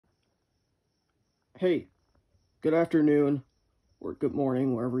Hey, good afternoon, or good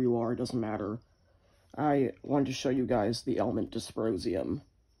morning, wherever you are, it doesn't matter. I wanted to show you guys the element dysprosium.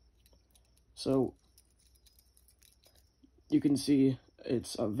 So, you can see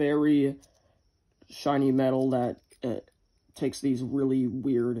it's a very shiny metal that takes these really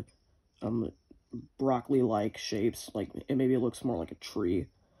weird, broccoli-like shapes. Like, maybe it looks more like a tree,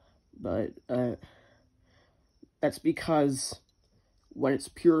 but that's because when it's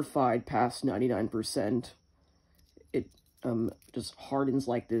purified past 99%, it just hardens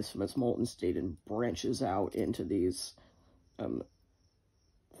like this from its molten state and branches out into these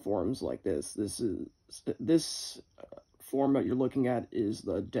forms like this. This form that you're looking at is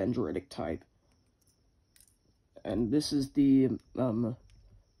the dendritic type, and this is the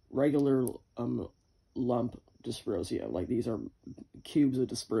regular lump dysprosium. Like, these are cubes of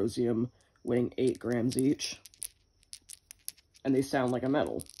dysprosium weighing 8 grams each, and they sound like a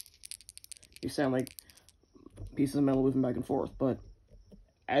metal. They sound like pieces of metal moving back and forth, but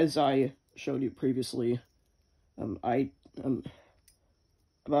as I showed you previously, about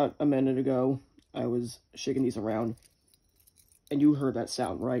a minute ago, I was shaking these around, and you heard that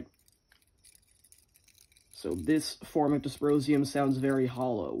sound, right? So this form of dysprosium sounds very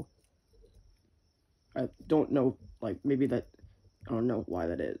hollow. I don't know, like, maybe that, I don't know why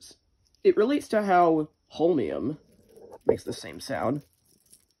that is. It relates to how holmium makes the same sound.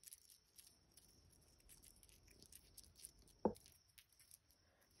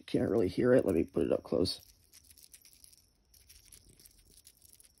 Can't really hear it. Let me put it up close.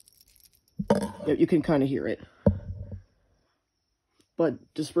 Yeah, you can kind of hear it.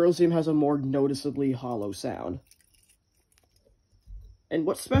 But dysprosium has a more noticeably hollow sound. And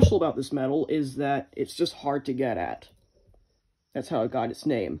what's special about this metal is that it's just hard to get at. That's how it got its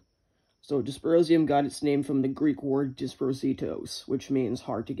name. So dysprosium got its name from the Greek word dysprositos, which means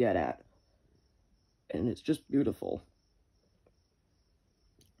hard to get at. And it's just beautiful.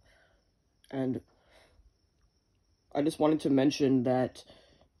 And I just wanted to mention that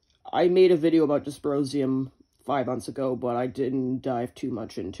I made a video about dysprosium 5 months ago, but I didn't dive too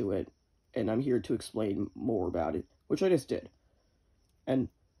much into it, and I'm here to explain more about it, which I just did. And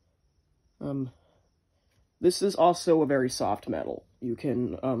this is also a very soft metal. You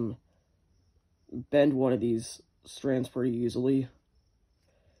can bend one of these strands pretty easily.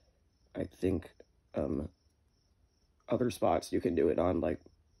 I think other spots you can do it on, like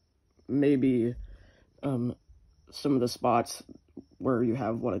maybe some of the spots where you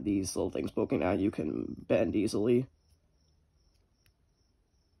have one of these little things poking out, you can bend easily.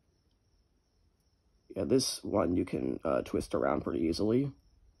 Yeah, this one you can twist around pretty easily.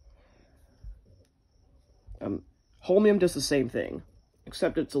 Holmium does the same thing,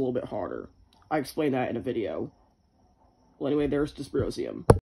 except it's a little bit harder. I explained that in a video. Well, anyway, there's dysprosium.